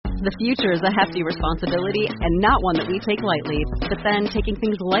The future is a hefty responsibility and not one that we take lightly. But then taking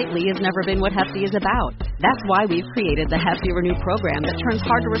things lightly has never been what Hefty is about. That's why we've created the Hefty Renew program that turns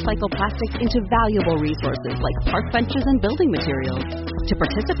hard-to-recycle plastics into valuable resources like park benches and building materials. To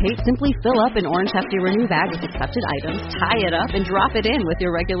participate, simply fill up an orange Hefty Renew bag with accepted items, tie it up, and drop it in with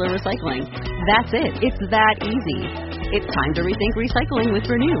your regular recycling. That's it. It's that easy. It's time to rethink recycling with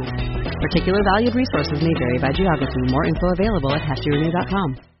Renew. Particular valued resources may vary by geography. More info available at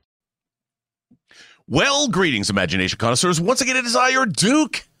heftyrenew.com. Well, greetings, imagination connoisseurs. Once again, it is I, your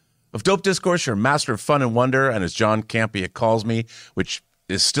Duke of Dope Discourse, your master of fun and wonder, and as John Campea calls me, which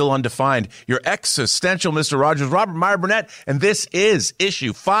is still undefined, your existential Mr. Rogers, Robert Meyer Burnett, and this is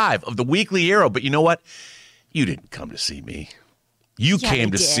issue 5 of the Weekly Hero. But you know what? You didn't come to see me. You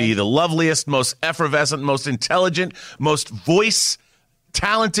came to see the loveliest, most effervescent, most intelligent, most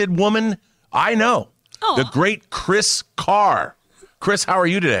voice-talented woman I know, the great Chris Carr. Chris, how are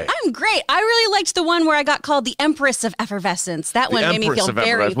you today? I'm great. I really liked the one where I got called the Empress of Effervescence. That one made me feel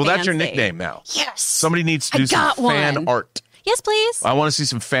very fancy. Well, that's your nickname now. Yes. Somebody needs to do some fan art. Yes, please. I want to see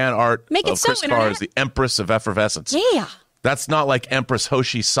some fan art of Chris Carr as the Empress of Effervescence. Yeah. That's not like Empress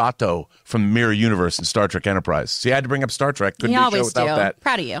Hoshi Sato from the Mirror Universe in Star Trek Enterprise. See, I had to bring up Star Trek. Couldn't do a show without that.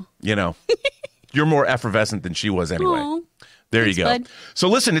 Proud of you. You know, you're more effervescent than she was anyway. Aww. There you go. Bud. So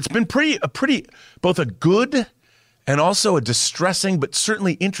listen, it's been both a good and also a distressing but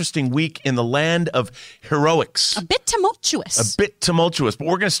certainly interesting week in the land of heroics. A bit tumultuous. But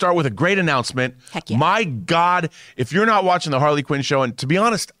we're going to start with a great announcement. Heck yeah. My God, if you're not watching the Harley Quinn show, and to be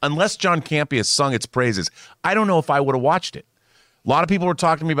honest, unless John Campea sung its praises, I don't know if I would have watched it. A lot of people were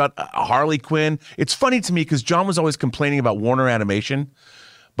talking to me about Harley Quinn. It's funny to me because John was always complaining about Warner Animation.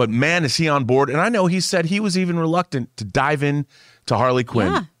 But man, is he on board. And I know he said he was even reluctant to dive in to Harley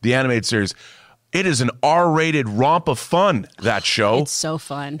Quinn, the animated series. It is an R-rated romp of fun, that show. It's so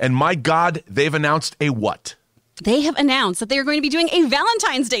fun. And my God, they've announced a what? They have announced that they are going to be doing a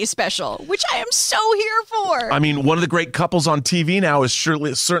Valentine's Day special, which I am so here for. I mean, one of the great couples on TV now is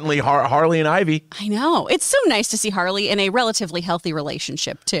certainly Harley and Ivy. I know. It's so nice to see Harley in a relatively healthy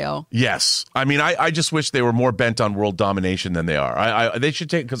relationship, too. Yes. I mean, I just wish they were more bent on world domination than they are. They should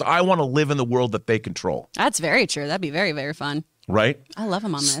take, because I want to live in the world that they control. That's very true. That'd be very, very fun. Right? I love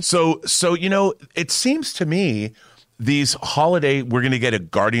him on this. So you know, it seems to me these we're going to get a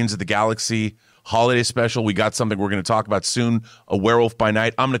Guardians of the Galaxy holiday special. We got something we're going to talk about soon, a Werewolf by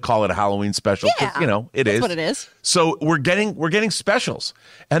Night. I'm going to call it a Halloween special. Yeah, you know, that's what it is. So we're getting specials,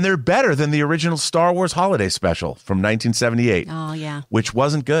 and they're better than the original Star Wars holiday special from 1978. Oh, yeah. Which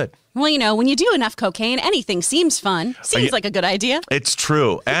wasn't good. Well, you know, when you do enough cocaine, anything seems fun. Seems like a good idea. It's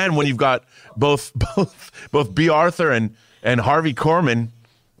true. And when you've got both B. Arthur and Harvey Korman,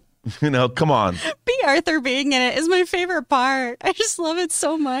 you know, come on. B. Arthur being in it is my favorite part. I just love it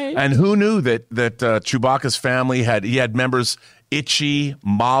so much. And who knew that Chewbacca's family had members Itchy,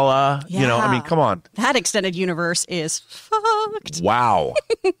 Mala, you know, I mean, come on. That extended universe is fucked. Wow.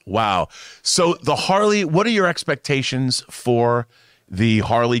 Wow. So the Harley, what are your expectations for the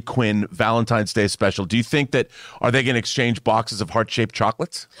Harley Quinn Valentine's Day special? Do you think are they going to exchange boxes of heart-shaped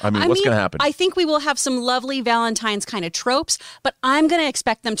chocolates? I mean, what's going to happen? I think we will have some lovely Valentine's kind of tropes, but I'm going to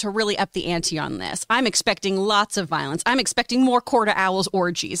expect them to really up the ante on this. I'm expecting lots of violence. I'm expecting more Court of Owls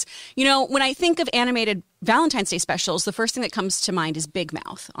orgies. You know, when I think of animated Valentine's Day specials, the first thing that comes to mind is Big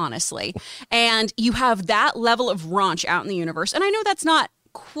Mouth, honestly. And you have that level of raunch out in the universe. And I know that's not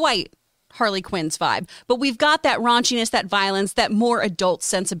quite Harley Quinn's vibe, but we've got that raunchiness, that violence, that more adult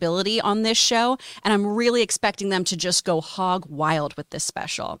sensibility on this show, and I'm really expecting them to just go hog wild with this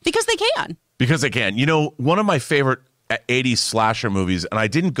special because they can. You know, one of my favorite 80s slasher movies, and I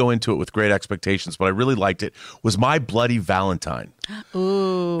didn't go into it with great expectations, but I really liked it, was My Bloody Valentine.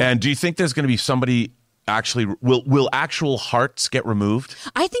 Ooh. And do you think there's going to be somebody will actual hearts get removed?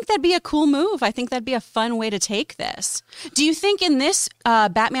 I think that'd be a cool move. I think that'd be a fun way to take this. Do you think in this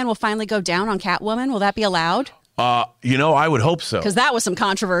Batman will finally go down on Catwoman? Will that be allowed? You know, I would hope so. Because that was some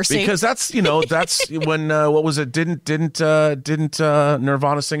controversy. Because that's when what was it? Didn't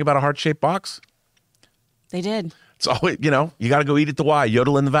Nirvana sing about a heart-shaped box? They did. It's always, you know, you got to go eat at the Y,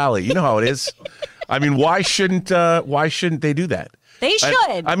 yodel in the valley. You know how it is. I mean, why shouldn't they do that? They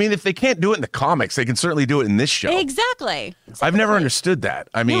should. I mean, if they can't do it in the comics, they can certainly do it in this show. Exactly. I've never understood that.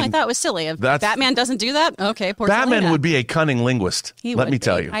 I mean, I thought it was silly. If Batman doesn't do that, okay, poor Batman Selena. would be a cunning linguist. Let me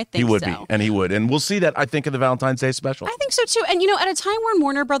tell you. I think he would so. be, and he would. And we'll see that, I think, in the Valentine's Day special. I think so, too. And, you know, at a time when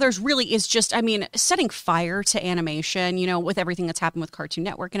Warner Brothers really is just, I mean, setting fire to animation, you know, with everything that's happened with Cartoon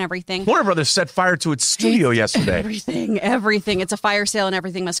Network and everything. Warner Brothers set fire to its studio yesterday. Everything. It's a fire sale and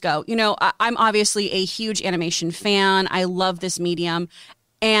everything must go. You know, I'm obviously a huge animation fan. I love this medium.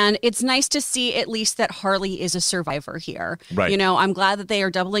 And it's nice to see at least that Harley is a survivor here. Right. You know, I'm glad that they are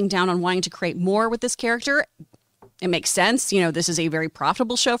doubling down on wanting to create more with this character. It makes sense. You know, this is a very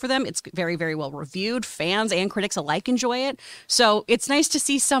profitable show for them. It's very, very well reviewed. Fans and critics alike enjoy it. So it's nice to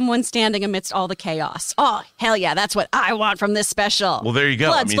see someone standing amidst all the chaos. Oh, hell yeah. That's what I want from this special. Well, there you go.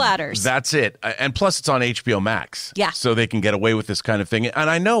 Blood splatters. That's it. And plus, it's on HBO Max. Yeah. So they can get away with this kind of thing. And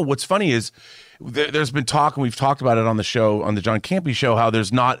I know what's funny is there's been talk, and we've talked about it on the show, on the John Campy show, how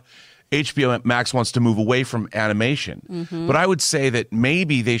there's not HBO Max wants to move away from animation. Mm-hmm. But I would say that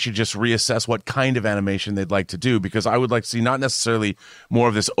maybe they should just reassess what kind of animation they'd like to do, because I would like to see not necessarily more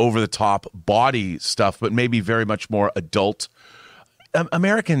of this over-the-top body stuff, but maybe very much more adult.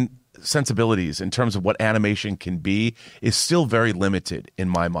 American sensibilities in terms of what animation can be is still very limited in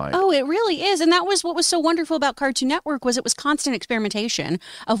my mind. Oh, it really is. And that was what was so wonderful about Cartoon Network, was it was constant experimentation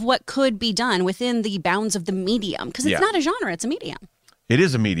of what could be done within the bounds of the medium, because it's not a genre, it's a medium. It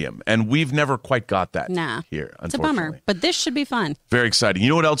is a medium, and we've never quite got that here, unfortunately. It's a bummer, but this should be fun. Very exciting. You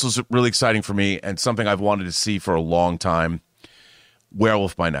know what else was really exciting for me, and something I've wanted to see for a long time?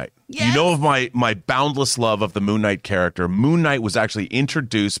 Werewolf by Night. Yes. You know of my boundless love of the Moon Knight character. Moon Knight was actually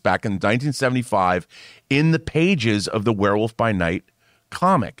introduced back in 1975 in the pages of the Werewolf by Night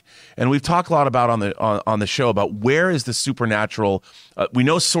comic. And we've talked a lot about on the show about where is the supernatural. We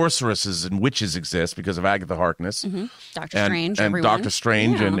know sorceresses and witches exist because of Agatha Harkness. Mm-hmm. Doctor Strange, and everyone. Doctor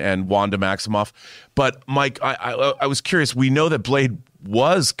Strange and Wanda Maximoff. But Mike, I was curious. We know that Blade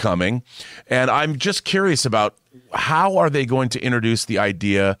was coming, and I'm just curious about how are they going to introduce the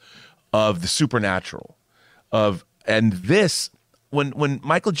idea of the supernatural and this when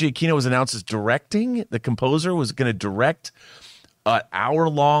Michael Giacchino was announced as directing, the composer was going to direct an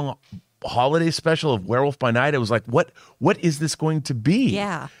hour-long holiday special of Werewolf by Night. I was like, what is this going to be?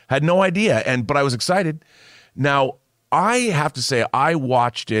 Yeah. Had no idea, but I was excited. Now, I have to say, I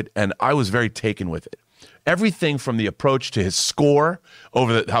watched it, and I was very taken with it. Everything from the approach to his score,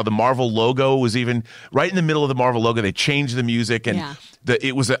 how the Marvel logo was even right in the middle of the Marvel logo. They changed the music, and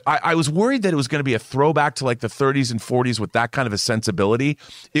I was worried that it was going to be a throwback to like the 30s and 40s with that kind of a sensibility.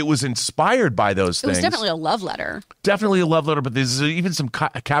 It was inspired by those things. It was definitely a love letter. Definitely a love letter, but there's even some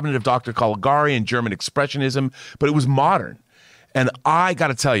Cabinet of Dr. Caligari and German Expressionism, but it was modern. And I got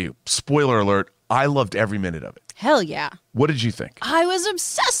to tell you, spoiler alert, I loved every minute of it. Hell yeah. What did you think? I was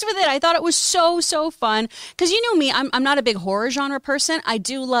obsessed with it. I thought it was so fun. Because you know me, I'm not a big horror genre person. I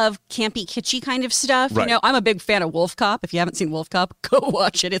do love campy, kitschy kind of stuff. Right. You know, I'm a big fan of Wolf Cop. If you haven't seen Wolf Cop, go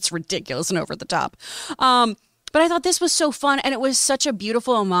watch it. It's ridiculous and over the top. But I thought this was so fun, and it was such a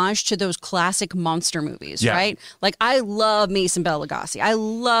beautiful homage to those classic monster movies, right? Like, I love Mace and Bela Lugosi. I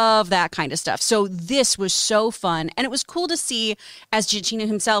love that kind of stuff. So this was so fun, and it was cool to see, as Giacchino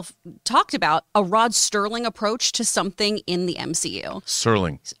himself talked about, a Rod Serling approach to something in the MCU.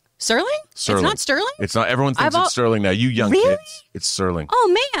 Serling. Serling? It's not Sterling? It's not. Everyone thinks it's Sterling now. You young kids. It's Serling. Oh,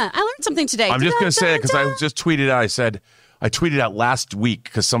 man. I learned something today. I'm just going to say it because I just tweeted out. I tweeted out last week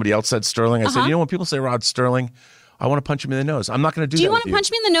because somebody else said Sterling. I said, you know, when people say Rod Sterling, I want to punch him in the nose. I'm not going to do that. Do you want to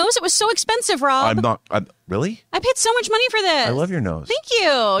punch me in the nose? It was so expensive, Rob. I'm not. Really? I paid so much money for this. I love your nose. Thank you.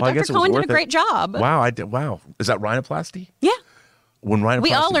 Well, Dr. Cohen did a great job. Wow. I did. Wow. Is that rhinoplasty? Yeah.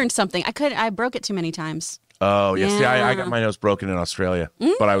 We all learned something. I broke it too many times. Oh, yes. Yeah. See, I got my nose broken in Australia,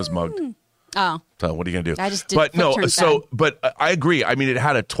 but I was mugged. Oh. So what are you going to do? I just did. But I agree. I mean, it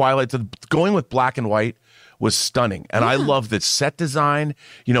had a Twilight. Going with black and white was stunning. And I love the set design,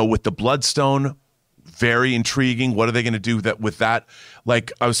 you know, with the Bloodstone. Very intriguing. What are they going to do with that?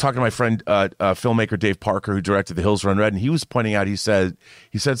 Like, I was talking to my friend, filmmaker Dave Parker, who directed The Hills Run Red, and he was pointing out, he said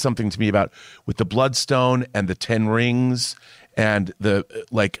something to me about with the Bloodstone and the 10 rings and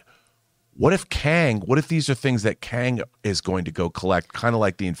what if these are things that Kang is going to go collect, kind of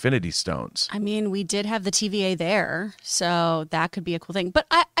like the Infinity Stones? I mean, we did have the TVA there, so that could be a cool thing. But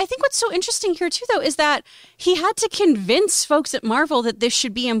I think what's so interesting here, too, though, is that he had to convince folks at Marvel that this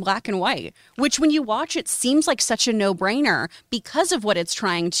should be in black and white, which when you watch it seems like such a no-brainer because of what it's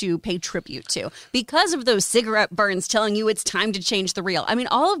trying to pay tribute to, because of those cigarette burns telling you it's time to change the reel. I mean,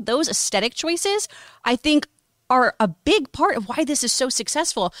 all of those aesthetic choices, I think, are a big part of why this is so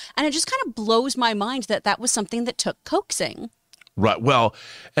successful. And it just kind of blows my mind that was something that took coaxing. Right. Well,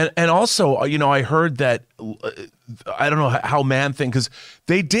 and also, you know, I heard that, I don't know how Man-Thing, because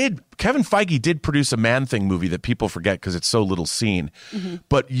Kevin Feige did produce a Man-Thing movie that people forget because it's so little seen. Mm-hmm.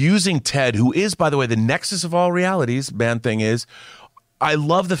 But using Ted, who is, by the way, the nexus of all realities, Man-Thing is, I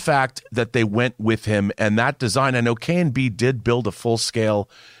love the fact that they went with him and that design. I know K&B did build a full-scale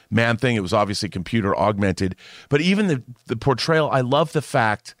Man-Thing. It was obviously computer augmented. But even the portrayal, I love the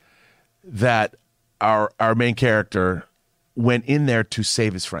fact that our main character went in there to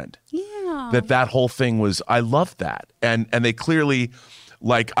save his friend. Yeah. That whole thing was, I loved that. And they clearly,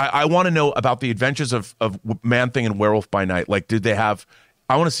 like, I want to know about the adventures of Man-Thing and Werewolf by Night. Like, did they have,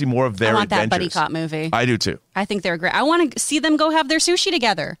 I want to see more of their adventures. I want that buddy cop movie. I do too. I think they're great. I want to see them go have their sushi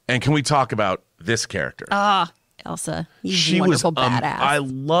together. And can we talk about this character? Elsa. She's She a wonderful was, badass. I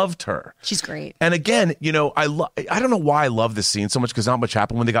loved her. She's great. And again, I don't know why I love this scene so much because not much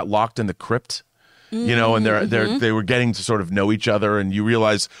happened when they got locked in the crypt. And they were getting to sort of know each other, and you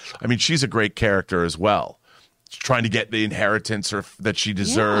realize, I mean, she's a great character as well. She's trying to get the inheritance that she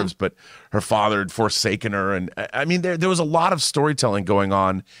deserves, but her father had forsaken her. And I mean, there was a lot of storytelling going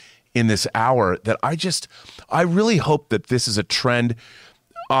on in this hour that I really hope that this is a trend.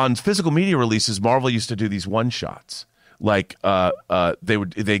 On physical media releases, Marvel used to do these one-shots. Like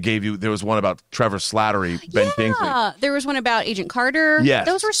they gave you, there was one about Trevor Slattery, Ben Kingsley. There was one about Agent Carter. Yes.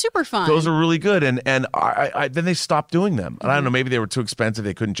 Those were super fun. Those are really good. And I then they stopped doing them. And I don't know, maybe they were too expensive.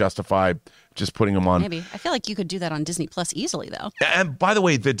 They couldn't justify just putting them on. Maybe. I feel like you could do that on Disney Plus easily, though. And by the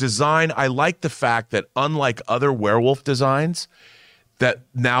way, the design, I like the fact that unlike other werewolf designs, that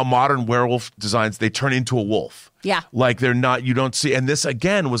now modern werewolf designs, they turn into a wolf. Yeah. Like they're not, you don't see, and this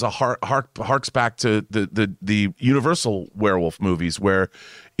again was a harks back to the Universal werewolf movies where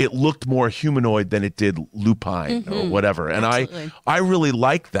it looked more humanoid than it did lupine or whatever. And I really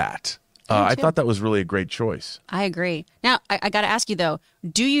like that. I thought that was really a great choice. I agree. Now, I got to ask you though,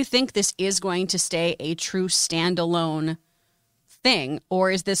 do you think this is going to stay a true standalone thing,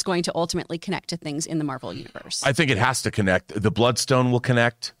 or is this going to ultimately connect to things in the Marvel universe? I think it has to connect. The Bloodstone will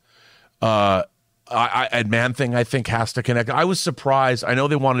connect. And Man-Thing, I think, has to connect. I was surprised. I know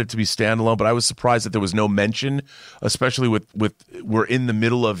they wanted it to be standalone, but I was surprised that there was no mention, especially with we're in the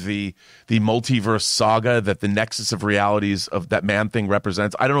middle of the multiverse saga that the nexus of realities of that Man-Thing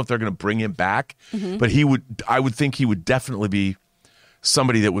represents. I don't know if they're going to bring him back, but I would think he would definitely be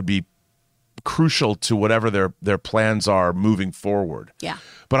somebody that would be crucial to whatever their plans are moving forward. Yeah.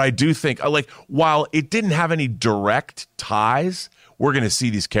 But I do think, like, while it didn't have any direct ties, we're going to see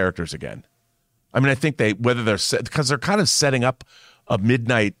these characters again. I mean, I think because they're kind of setting up a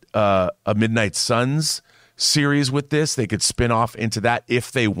Midnight Suns series with this. They could spin off into that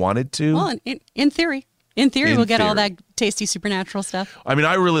if they wanted to. Well, in theory, we'll get all that tasty supernatural stuff. I mean,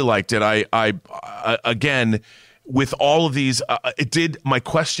 I really liked it. I again, with all of these, it did. My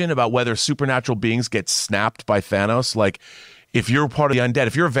question about whether supernatural beings get snapped by Thanos, like if you're part of the undead,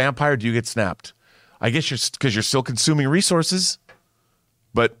 if you're a vampire, do you get snapped? I guess because you're still consuming resources.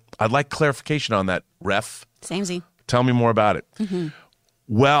 But I'd like clarification on that, Ref. Samey. Tell me more about it.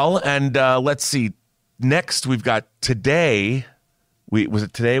 Well, and let's see. Next, we've got today. Was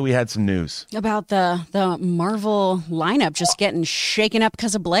it today we had some news? About the Marvel lineup just getting shaken up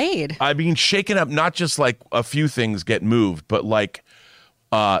because of Blade. I mean, shaken up, not just like a few things get moved, but like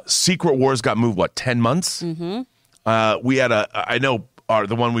Secret Wars got moved, 10 months? We had I know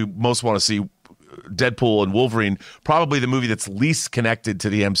the one we most want to see, Deadpool and Wolverine, probably the movie that's least connected to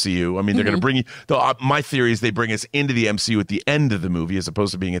the MCU. I mean, they're going to bring you, though my theory is they bring us into the MCU at the end of the movie as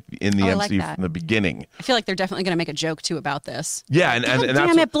opposed to being in the MCU from the beginning. I feel like they're definitely going to make a joke, too, about this. Yeah, and that's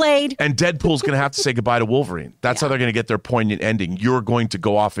damn it, Blade. And Deadpool's going to have to say goodbye to Wolverine. That's how they're going to get their poignant ending. You're going to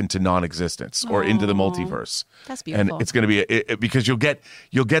go off into non-existence or into the multiverse. That's beautiful. And it's going to be, because you'll get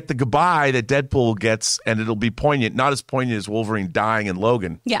the goodbye that Deadpool gets, and it'll be poignant, not as poignant as Wolverine dying in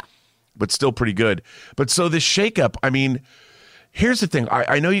Logan. Yeah. But still pretty good. But so this shakeup, I mean, here's the thing.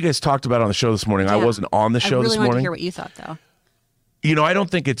 I know you guys talked about it on the show this morning. Yeah. I wasn't on the show this morning. I really wanted to hear what you thought, though. I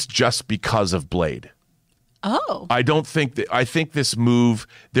don't think it's just because of Blade. Oh. I think this move,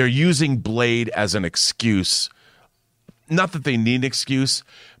 they're using Blade as an excuse. Not that they need an excuse,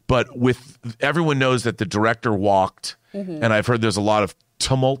 but everyone knows that the director walked, and I've heard there's a lot of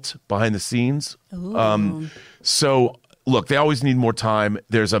tumult behind the scenes. So look, they always need more time.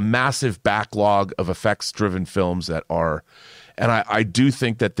 There's a massive backlog of effects-driven films that are, and I do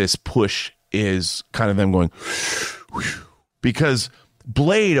think that this push is kind of them going, because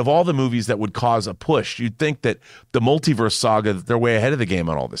Blade, of all the movies that would cause a push, you'd think that the multiverse saga, they're way ahead of the game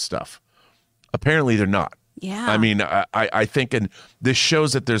on all this stuff. Apparently, they're not. Yeah. I mean, I think, and this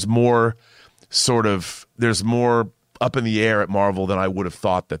shows that there's more up in the air at Marvel than I would have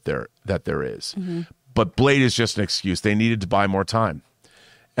thought that there is. But Blade is just an excuse. They needed to buy more time.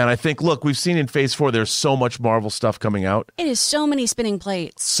 And I think, look, we've seen in Phase 4, there's so much Marvel stuff coming out. It is so many spinning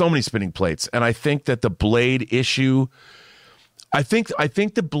plates. So many spinning plates. And I think that the Blade issue, I think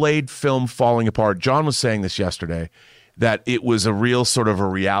the Blade film falling apart, John was saying this yesterday, that it was a real sort of a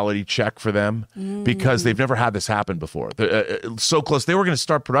reality check for them because they've never had this happen before. So close. They were going to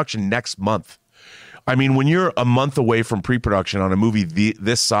start production next month. I mean, when you're a month away from pre-production on a movie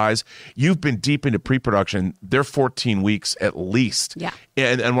this size, you've been deep into pre-production. They're 14 weeks at least. Yeah.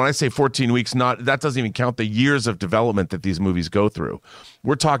 And when I say 14 weeks, that doesn't even count the years of development that these movies go through.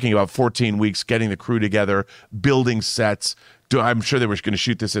 We're talking about 14 weeks getting the crew together, building sets. I'm sure they were going to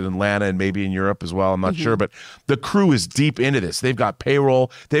shoot this in Atlanta and maybe in Europe as well. I'm not sure, but the crew is deep into this. They've got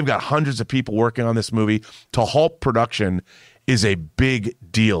payroll. They've got hundreds of people working on this movie. To halt production is a big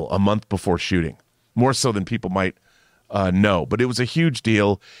deal a month before shooting, more so than people might know. But it was a huge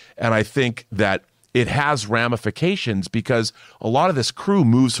deal, and I think that it has ramifications because a lot of this crew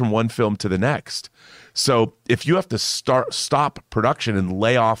moves from one film to the next. So if you have to stop production and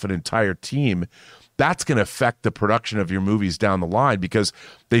lay off an entire team, that's going to affect the production of your movies down the line because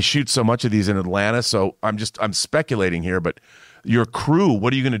they shoot so much of these in Atlanta. So I'm speculating here, but your crew,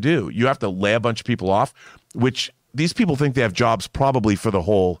 what are you going to do? You have to lay a bunch of people off, which these people think they have jobs probably for the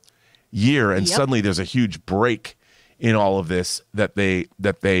whole year. And suddenly there's a huge break in all of this that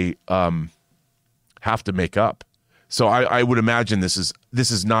they have to make up. So I would imagine this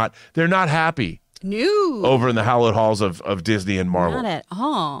is not, they're not happy. No. Over in the hallowed halls of Disney and Marvel. Not at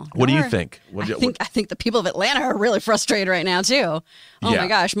all. What do you think? I think the people of Atlanta are really frustrated right now, too. Oh, my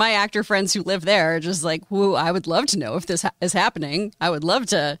gosh. My actor friends who live there are just like, whoo, I would love to know if this is happening. I would love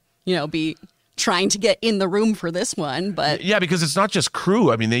to, be trying to get in the room for this one, but yeah, because it's not just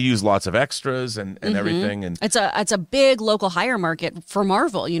crew. I mean, they use lots of extras and everything, and it's a big local hire market for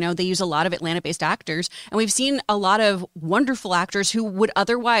Marvel. They use a lot of Atlanta-based actors, and we've seen a lot of wonderful actors who would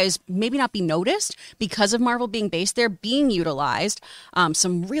otherwise maybe not be noticed because of Marvel being based there being utilized.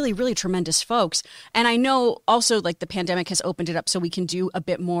 Some really, really tremendous folks, and I know also like the pandemic has opened it up so we can do a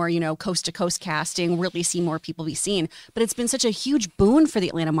bit more, coast to coast casting, really see more people be seen. But it's been such a huge boon for the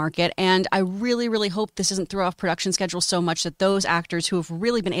Atlanta market, and I really, really hope this doesn't throw off production schedules so much that those actors who have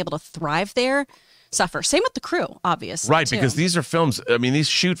really been able to thrive there suffer. Same with the crew, obviously. Right, too. Because these are films, I mean, these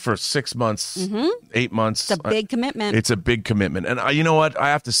shoot for 6 months, 8 months. It's a big commitment. It's a big commitment. And you know what? I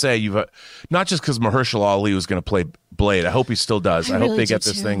have to say, not just because Mahershala Ali was going to play Blade. I hope he still does. I hope they get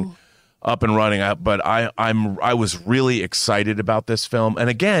this thing up and running. But I was really excited about this film. And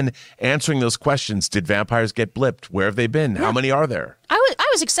again, answering those questions: did vampires get blipped? Where have they been? How many are there? I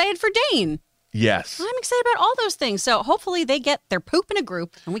was excited for Dane. Yes. I'm excited about all those things. So hopefully they get their poop in a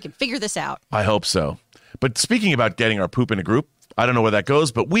group and we can figure this out. I hope so. But speaking about getting our poop in a group, I don't know where that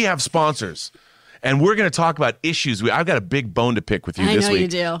goes, but we have sponsors. And we're going to talk about issues. I've got a big bone to pick with you this week. I know you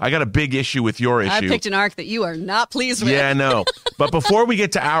do. I got a big issue with your issue. I picked an arc that you are not pleased with. Yeah, I know. But before we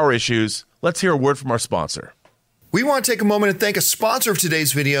get to our issues, let's hear a word from our sponsor. We want to take a moment and thank a sponsor of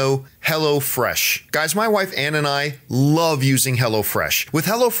today's video, HelloFresh. Guys, my wife Ann and I love using HelloFresh. With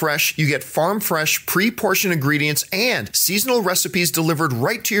HelloFresh, you get farm-fresh, pre-portioned ingredients and seasonal recipes delivered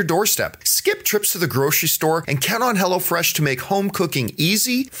right to your doorstep. Skip trips to the grocery store and count on HelloFresh to make home cooking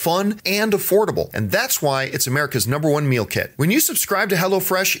easy, fun, and affordable. And that's why it's America's #1 meal kit. When you subscribe to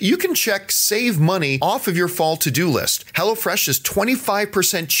HelloFresh, you can check Save Money off of your fall to-do list. HelloFresh is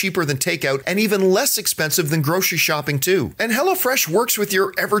 25% cheaper than takeout and even less expensive than grocery shopping too. And HelloFresh works with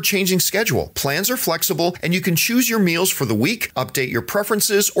your ever-changing schedule. Plans are flexible and you can choose your meals for the week, update your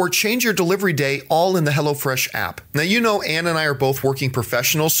preferences, or change your delivery day all in the HelloFresh app. Now, Ann and I are both working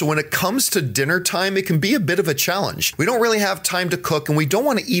professionals, so when it comes to dinner time, it can be a bit of a challenge. We don't really have time to cook and we don't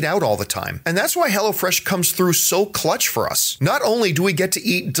want to eat out all the time. And that's why HelloFresh comes through so clutch for us. Not only do we get to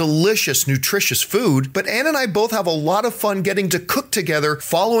eat delicious, nutritious food, but Ann and I both have a lot of fun getting to cook together,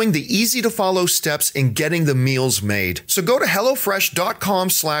 following the easy-to-follow steps in getting the meals made. So go to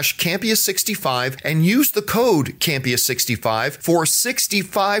HelloFresh.com/Campia65 and use the code Campia65 for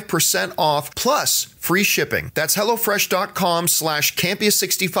 65% off plus free shipping. That's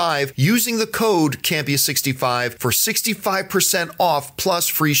HelloFresh.com/Campia65 using the code Campia65 for 65% off plus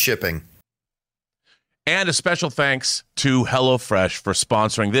free shipping. And a special thanks to HelloFresh for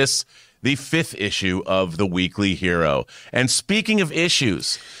sponsoring this, the 5th issue of The Weekly Hero. And speaking of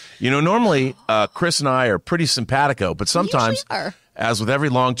issues, normally Chris and I are pretty simpatico, but sometimes, as with every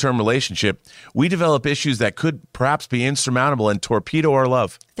long-term relationship, we develop issues that could perhaps be insurmountable and torpedo our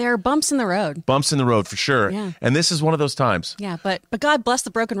love. There are bumps in the road. Bumps in the road, for sure. Yeah. And this is one of those times. Yeah, but God bless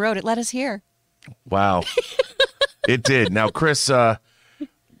the broken road. It led us here. Wow. It did. Now, Chris, tell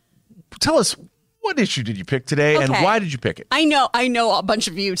us, what issue did you pick today, and why did you pick it? I know a bunch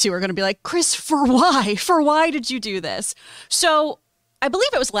of you, too, are going to be like, Chris, for why? For why did you do this? So I believe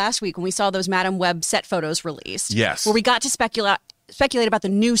it was last week when we saw those Madame Web set photos released. Yes. Where we got to speculate about the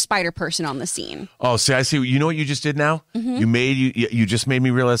new Spider-Person on the scene. Oh, see, I see. You know what you just did now? You just made me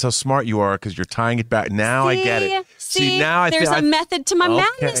realize how smart you are because you're tying it back. Now I get it. See, now there's a method to my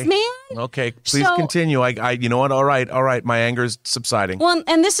madness, man. Okay, please continue. You know what? All right. My anger is subsiding. Well,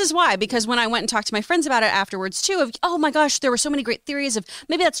 and this is why, because when I went and talked to my friends about it afterwards too, of, oh my gosh, there were so many great theories of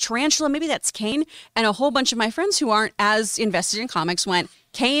maybe that's Tarantula, maybe that's Kaine, and a whole bunch of my friends who aren't as invested in comics went,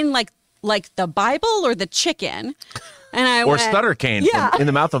 Kaine like the Bible or the chicken? And I went, Stutter Kaine from In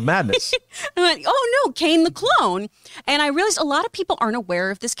the Mouth of Madness. I went, oh no, Kaine the clone. And I realized a lot of people aren't aware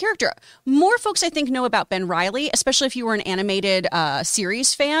of this character. More folks, I think, know about Ben Reilly, especially if you were an animated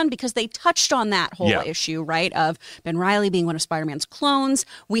series fan, because they touched on that whole issue, right, of Ben Reilly being one of Spider-Man's clones.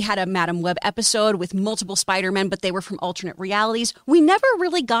 We had a Madam Web episode with multiple Spider-Men, but they were from alternate realities. We never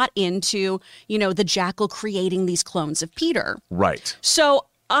really got into, the Jackal creating these clones of Peter. Right. So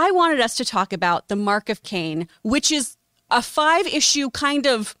I wanted us to talk about the Mark of Kaine, which is a 5-issue kind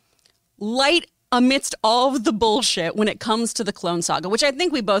of light amidst all of the bullshit when it comes to the Clone Saga, which I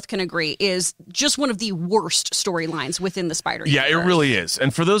think we both can agree is just one of the worst storylines within the Spider universe. Yeah, it really is.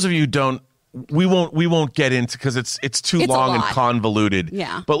 And for those of you who don't, we won't get into because it's too long and convoluted.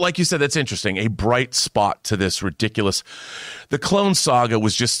 Yeah. But like you said, that's interesting. A bright spot to this ridiculous. The Clone Saga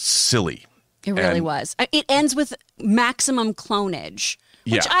was just silly. It really was. It ends with maximum clonage.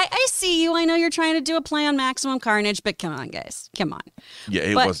 Which I see you. I know you're trying to do a play on Maximum Carnage, but come on, guys. Come on. Yeah,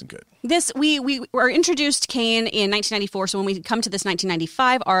 it wasn't good. We were introduced to Kaine in 1994. So when we come to this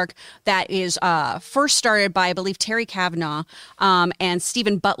 1995 arc that is first started by, I believe, Terry Kavanagh and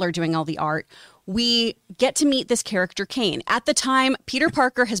Stephen Butler doing all the art, we get to meet this character, Kaine. At the time, Peter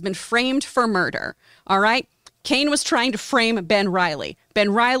Parker has been framed for murder. All right? Kaine was trying to frame Ben Reilly.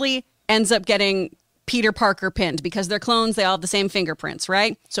 Ben Reilly ends up getting Peter Parker pinned because they're clones. They all have the same fingerprints,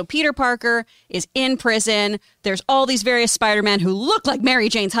 right? So Peter Parker is in prison. There's all these various Spider-Men who look like Mary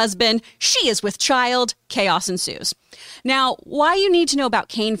Jane's husband. She is with child. Chaos ensues. Now, why you need to know about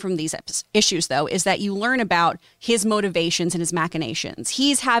Kaine from these issues, though, is that you learn about his motivations and his machinations.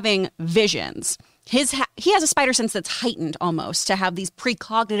 He's having visions. He has a spider sense that's heightened almost to have these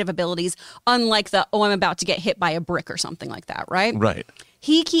precognitive abilities, unlike I'm about to get hit by a brick or something like that, right? Right.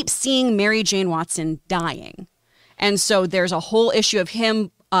 He keeps seeing Mary Jane Watson dying. And so there's a whole issue of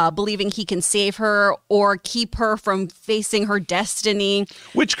him believing he can save her or keep her from facing her destiny.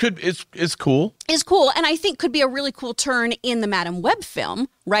 Which is cool. Is cool. And I think could be a really cool turn in the Madam Web film,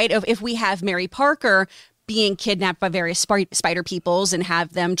 right? Of if we have Mary Parker being kidnapped by various spider peoples and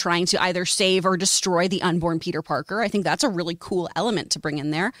have them trying to either save or destroy the unborn Peter Parker. I think that's a really cool element to bring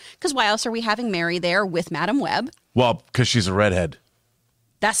in there. Because why else are we having Mary there with Madam Web? Well, because she's a redhead.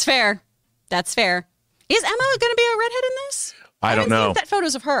 That's fair. That's fair. Is Emma going to be a redhead in this? I don't know. That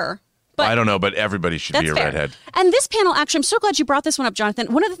photos of her. But I don't know, but everybody should be a redhead. And this panel, actually, I'm so glad you brought this one up,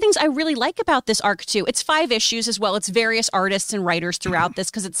 Jonathan. One of the things I really like about this arc, too, it's 5 issues as well. It's various artists and writers throughout this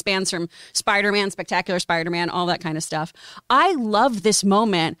because it spans from Spider-Man, Spectacular Spider-Man, all that kind of stuff. I love this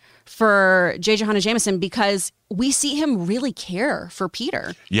moment for J. Jonah Jameson because we see him really care for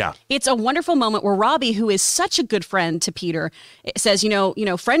Peter. Yeah. It's a wonderful moment where Robbie, who is such a good friend to Peter, says,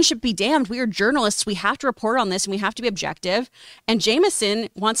 friendship be damned. We are journalists. We have to report on this and we have to be objective. And Jameson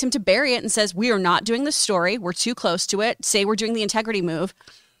wants him to bury it and says, we are not doing this story. We're too close to it. Say we're doing the integrity move.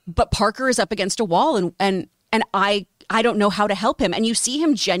 But Parker is up against a wall and I don't know how to help him. And you see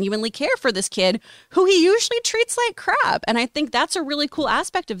him genuinely care for this kid who he usually treats like crap. And I think that's a really cool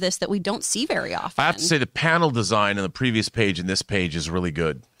aspect of this that we don't see very often. I have to say the panel design in the previous page and this page is really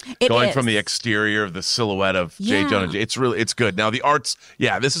good. Going from the exterior of the silhouette of J. Jonah, it's good. Now the arts,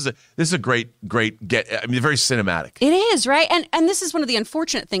 this is a great get. I mean, very cinematic. It is, right? And this is one of the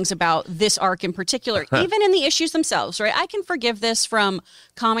unfortunate things about this arc in particular, even in the issues themselves, right? I can forgive this from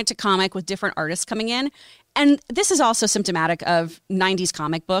comic to comic with different artists coming in. And this is also symptomatic of 90s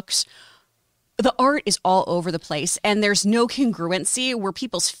comic books. The art is all over the place and there's no congruency where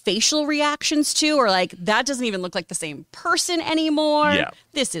people's facial reactions to are like, that doesn't even look like the same person anymore. Yeah.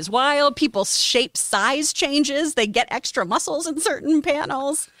 This is wild. People's shape size changes. They get extra muscles in certain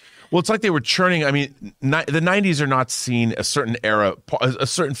panels. Well, it's like they were churning. I mean, the 90s are not seen, a certain era, a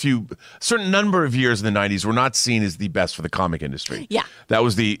certain number of years in the 90s were not seen as the best for the comic industry. Yeah. That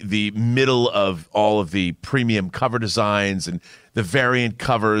was the middle of all of the premium cover designs and the variant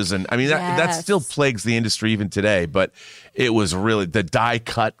covers. And I mean, that still plagues the industry even today. But it was really the die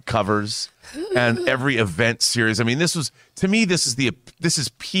cut covers and every event series. I mean, this is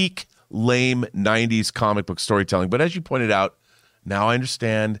peak lame 90s comic book storytelling. But as you pointed out, now I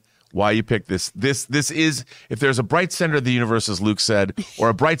understand why you picked this. This is, if there's a bright center of the universe, as Luke said, or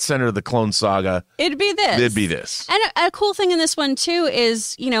a bright center of the Clone Saga, it'd be this. It'd be this. And a cool thing in this one, too,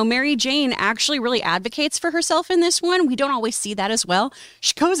 is, Mary Jane actually really advocates for herself in this one. We don't always see that as well.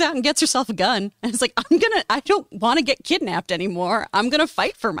 She goes out and gets herself a gun. And it's like, I don't want to get kidnapped anymore. I'm going to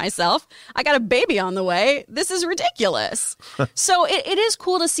fight for myself. I got a baby on the way. This is ridiculous. So it is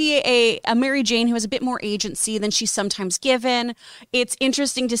cool to see a Mary Jane who has a bit more agency than she's sometimes given. It's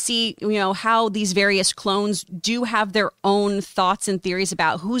interesting to see, how these various clones do have their own thoughts and theories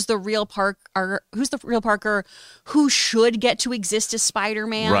about who's the real Parker, who should get to exist as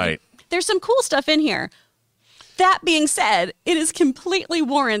Spider-Man. Right. There's some cool stuff in here. That being said, it is completely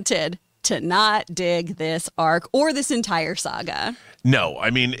warranted to not dig this arc or this entire saga. No, I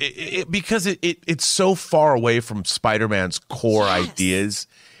mean, because it's so far away from Spider-Man's core ideas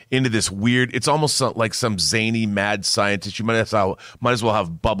into this weird, it's almost like some zany mad scientist. You might as well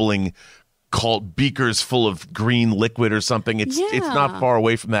have bubbling beakers full of green liquid or something. It's not far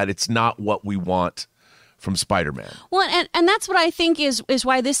away from that. It's not what we want from Spider-Man. Well, and that's what I think is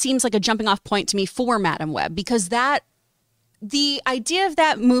why this seems like a jumping off point to me for Madam Web, because the idea of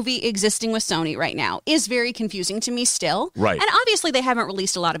that movie existing with Sony right now is very confusing to me still. Right. And obviously they haven't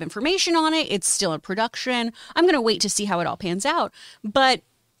released a lot of information on it. It's still in production. I'm going to wait to see how it all pans out. But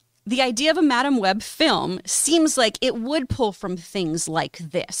the idea of a Madam Web film seems like it would pull from things like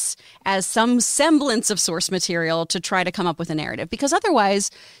this as some semblance of source material to try to come up with a narrative. Because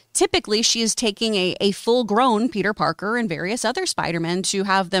otherwise, typically she is taking a full-grown Peter Parker and various other Spider-Men to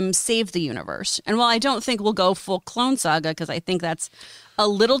have them save the universe. And while I don't think we'll go full Clone Saga, because I think that's a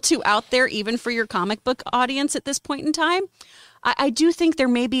little too out there even for your comic book audience at this point in time, I do think there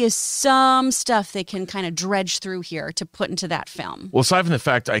maybe is some stuff they can kind of dredge through here to put into that film. Well, aside from the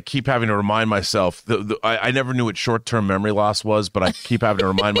fact I keep having to remind myself, I never knew what short-term memory loss was, but I keep having to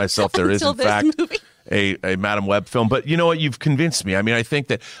remind myself there is, in fact, a Madam Web film. But you know what? You've convinced me. I mean, I think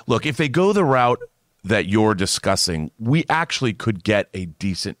that, look, if they go the route that you're discussing, we actually could get a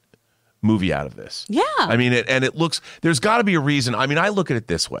decent movie out of this. Yeah. I mean, it looks, there's got to be a reason. I mean, I look at it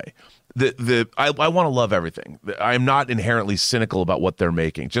this way. I want to love everything. I'm not inherently cynical about what they're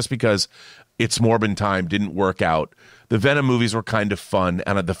making. Just because It's Morbin Time didn't work out. The Venom movies were kind of fun,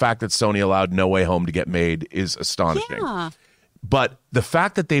 and the fact that Sony allowed No Way Home to get made is astonishing. Yeah. But the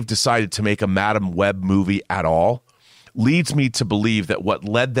fact that they've decided to make a Madam Web movie at all leads me to believe that what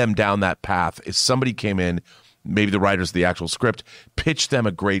led them down that path is somebody came in, maybe the writers of the actual script, pitched them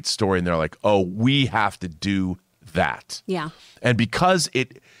a great story, and they're like, oh, we have to do that. Yeah. And because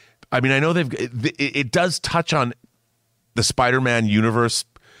I know it does touch on the Spider-Man universe.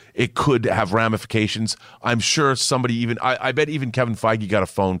 It could have ramifications. I'm sure somebody I bet even Kevin Feige got a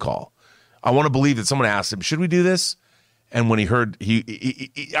phone call. I want to believe that someone asked him, should we do this? And when he heard,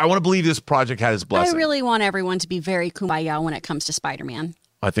 I want to believe this project had his blessing. I really want everyone to be very kumbaya when it comes to Spider-Man.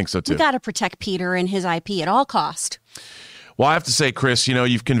 I think so too. We got to protect Peter and his IP at all cost. Well, I have to say, Chris,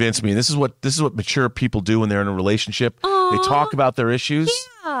 you've convinced me. This is what mature people do when they're in a relationship. Aww. They talk about their issues,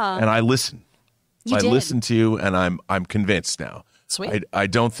 yeah. and I listen. I listen to you, and I'm convinced now. Sweet. I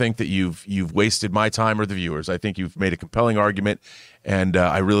don't think that you've wasted my time or the viewers. I think you've made a compelling argument, and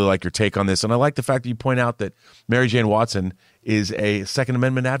I really like your take on this. And I like the fact that you point out that Mary Jane Watson is a Second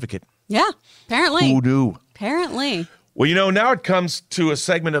Amendment advocate. Yeah, apparently. Who knew? Apparently. Well, now it comes to a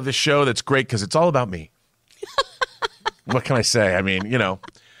segment of the show that's great because it's all about me. What can I say? I mean,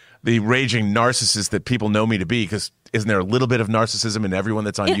 the raging narcissist that people know me to be, because isn't there a little bit of narcissism in everyone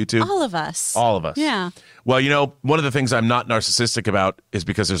that's on YouTube? All of us. All of us. Yeah. Well, one of the things I'm not narcissistic about is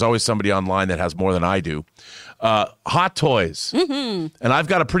because there's always somebody online that has more than I do. Hot toys. Mm-hmm. And I've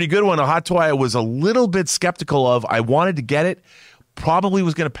got a pretty good one. A hot toy I was a little bit skeptical of. I wanted to get it. Probably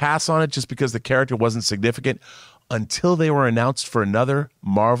was going to pass on it just because the character wasn't significant until they were announced for another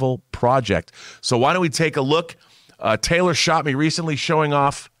Marvel project. So why don't we take a look? Taylor shot me recently showing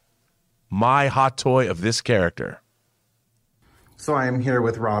off my hot toy of this character. So I am here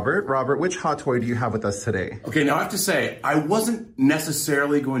with Robert. Robert, which hot toy do you have with us today? Okay, now I have to say, I wasn't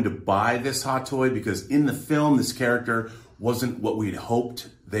necessarily going to buy this hot toy because in the film, this character wasn't what we'd hoped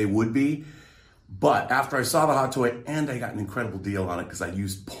they would be. But after I saw the hot toy, and I got an incredible deal on it because I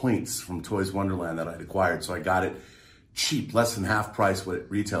used points from Toys Wonderland that I'd acquired, so I got it cheap, less than half price what it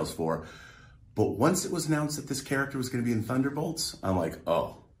retails for. But once it was announced that this character was going to be in Thunderbolts, I'm like,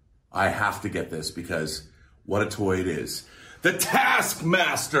 oh, I have to get this because what a toy it is. The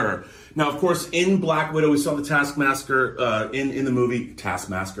Taskmaster! Now, of course, in Black Widow, we saw the Taskmaster in the movie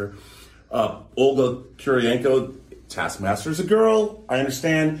Taskmaster. Olga Kurylenko, Taskmaster's a girl, I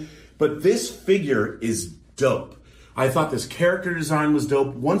understand. But this figure is dope. I thought this character design was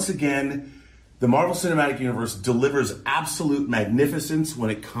dope. Once again, the Marvel Cinematic Universe delivers absolute magnificence when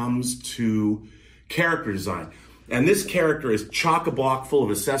it comes to character design. And this character is chock-a-block full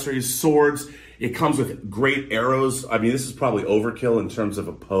of accessories, swords. It comes with great arrows. I mean, this is probably overkill in terms of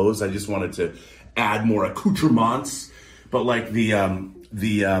a pose. I just wanted to add more accoutrements. But like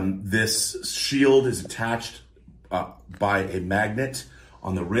this shield is attached by a magnet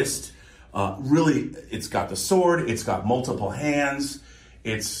on the wrist. Really, it's got the sword. It's got multiple hands.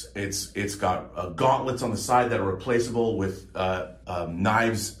 It's got gauntlets on the side that are replaceable with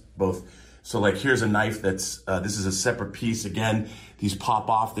knives both. So like here's a knife that's, this is a separate piece. Again, these pop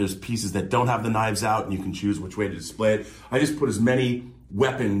off. There's pieces that don't have the knives out and you can choose which way to display it. I just put as many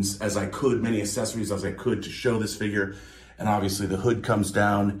weapons as I could, many accessories as I could to show this figure. And obviously the hood comes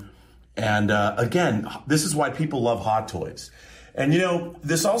down. And again, this is why people love Hot Toys. And you know,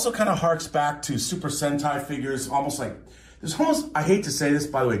 this also kind of harks back to Super Sentai figures, almost like, there's almost, I hate to say this,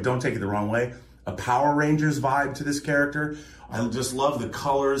 by the way, don't take it the wrong way, a Power Rangers vibe to this character. I just love the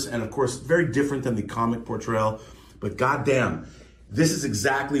colors, and of course, very different than the comic portrayal. But goddamn, this is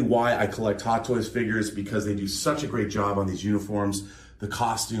exactly why I collect Hot Toys figures, because they do such a great job on these uniforms. The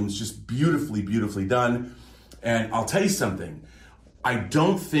costumes, just beautifully, beautifully done. And I'll tell you something. I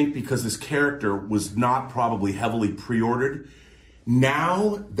don't think because this character was not probably heavily pre-ordered,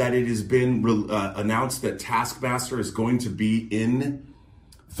 now that it has been announced that Taskmaster is going to be in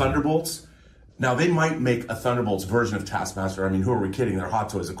Thunderbolts, now they might make a Thunderbolts version of Taskmaster. I mean, who are we kidding? They're Hot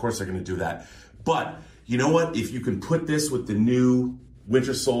Toys. Of course they're going to do that. But you know what? If you can put this with the new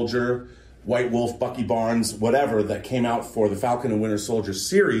Winter Soldier, White Wolf, Bucky Barnes, whatever, that came out for the Falcon and Winter Soldier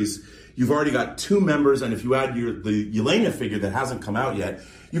series, you've already got 2 members. And if you add the Yelena figure that hasn't come out yet,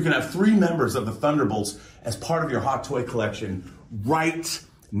 you can have 3 members of the Thunderbolts as part of your Hot Toy collection right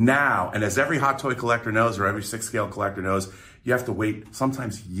now. And as every Hot Toy collector knows, or every 6-scale collector knows, you have to wait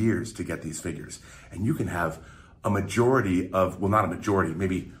sometimes years to get these figures. And you can have a majority of, well, not a majority,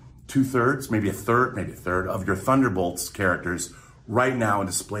 maybe 2/3, maybe a third of your Thunderbolts characters right now and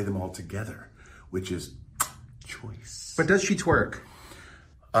display them all together, which is choice. But does she twerk?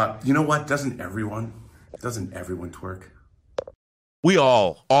 You know what? Doesn't everyone twerk? We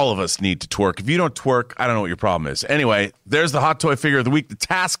all of us need to twerk. If you don't twerk, I don't know what your problem is. Anyway, there's the Hot Toy figure of the week, the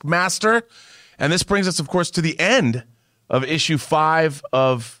Taskmaster. And this brings us, of course, to the end of issue 5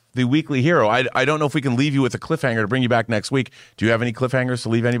 of the Weekly Hero. I don't know if we can leave you with a cliffhanger to bring you back next week. Do you have any cliffhangers to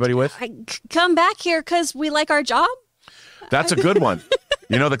leave anybody with? Come back here because we like our job. That's a good one.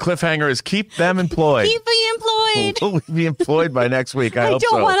 You know, the cliffhanger is keep them employed. Keep me employed. Will we be employed by next week? I hope so.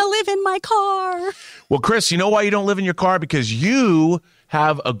 I don't want to live in my car. Well, Chris, you know why you don't live in your car? Because you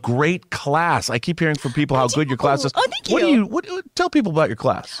have a great class. I keep hearing from people how good your class is. Oh, thank you. Tell people about your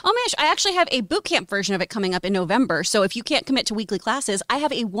class. Oh, man, I actually have a boot camp version of it coming up in November. So if you can't commit to weekly classes, I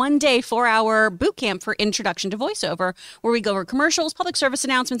have a 1-day, 4-hour boot camp for Introduction to Voiceover, where we go over commercials, public service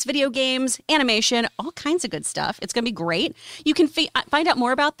announcements, video games, animation, all kinds of good stuff. It's going to be great. You can find out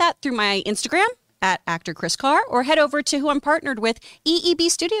more about that through my Instagram at actor Chris Carr, or head over to who I'm partnered with,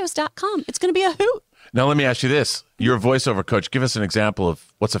 eebstudios.com. It's going to be a hoot. Now, let me ask you this. You're a voiceover coach. Give us an example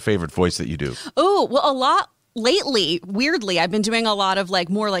of what's a favorite voice that you do. Oh, well, a lot lately, weirdly, I've been doing a lot of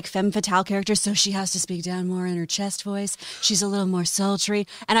more femme fatale characters, so she has to speak down more in her chest voice. She's a little more sultry.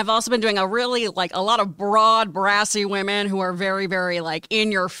 And I've also been doing a lot of broad, brassy women who are very, very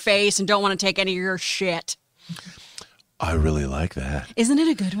in your face and don't want to take any of your shit. I really like that. Isn't it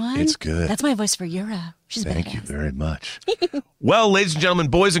a good one? It's good. That's my voice for Yura. She's badass. Thank you very much. Well, ladies and gentlemen,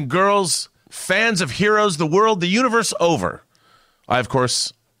 boys and girls, fans of heroes, the world, the universe over. I, of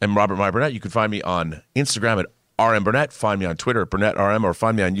course, am Robert My Burnett. You can find me on Instagram at RMBurnett. Find me on Twitter at BurnettRM, or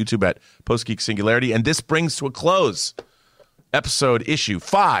find me on YouTube at PostGeek Singularity. And this brings to a close issue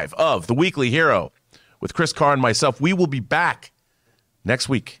 5 of The Weekly Hero with Chris Carr and myself. We will be back next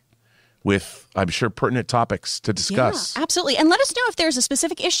week with, I'm sure, pertinent topics to discuss. Yeah, absolutely. And let us know if there's a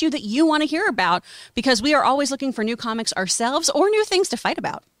specific issue that you want to hear about, because we are always looking for new comics ourselves or new things to fight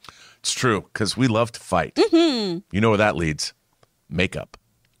about. It's true, because we love to fight. Mm-hmm. You know where that leads. Makeup.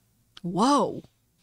 Whoa.